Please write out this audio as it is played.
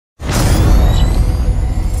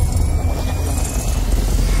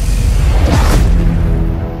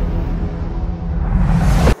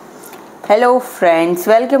Hello friends,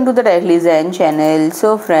 welcome to the Tech Design channel.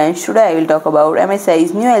 So friends, today I will talk about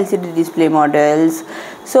MSI's new LCD display models.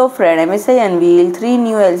 So friend, MSI unveiled 3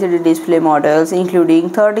 new LCD display models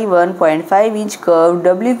including 31.5-inch curved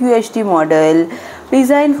WQHD model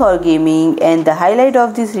designed for gaming, and the highlight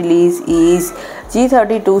of this release is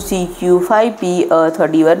G32CQ5P, a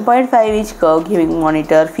 31.5-inch curved gaming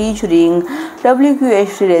monitor featuring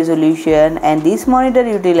WQHD resolution, and this monitor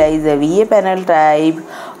utilizes a VA panel type,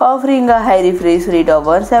 offering a high refresh rate of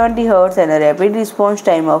 170Hz and a rapid response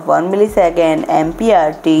time of 1 millisecond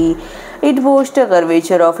 (MPRT). It boasts a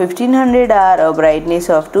curvature of 1500R, a brightness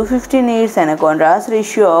of 250 nits, and a contrast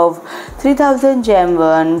ratio of 3000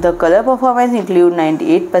 Gem1. The color performance includes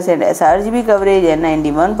 98% sRGB coverage and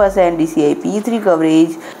 91% DCI-P3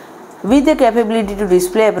 coverage, with the capability to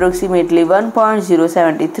display approximately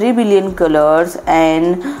 1.073 billion colors,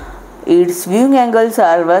 and its viewing angles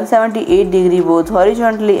are 178 degrees both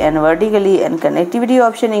horizontally and vertically, and connectivity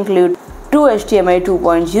options include 2 HDMI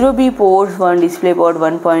 2.0B ports, 1 DisplayPort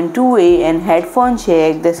 1.2A, and headphone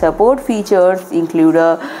jack. The support features include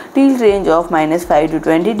a tilt range of -5 to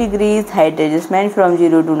 20 degrees, height adjustment from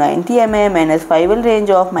 0 to 90 mm, and a swivel range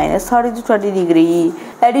of -30 to 30 degrees.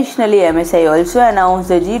 Additionally, MSI also announced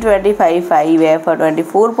the G255F, a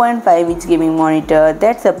 24.5-inch gaming monitor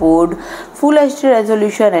that supports Full HD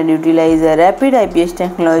resolution and utilizes a rapid IPS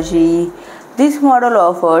technology. This model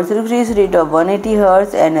offers a refresh rate of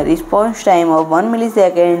 180Hz and a response time of 1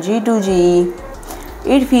 millisecond G2G.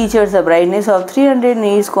 It features a brightness of 300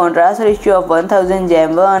 nits, contrast ratio of 1000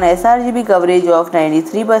 Gem1, sRGB coverage of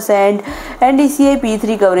 93%, and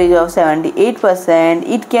DCI-P3 coverage of 78%.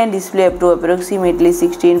 It can display up to approximately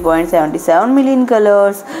 16.77 million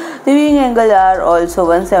colors. The viewing angles are also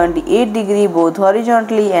 178 degrees both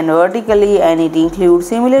horizontally and vertically, and it includes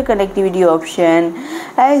similar connectivity option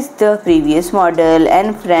as the previous model.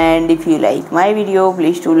 And friend, if you like my video,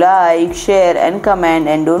 please do like, share and comment,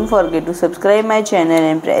 and don't forget to subscribe my channel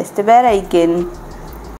and press the bell icon.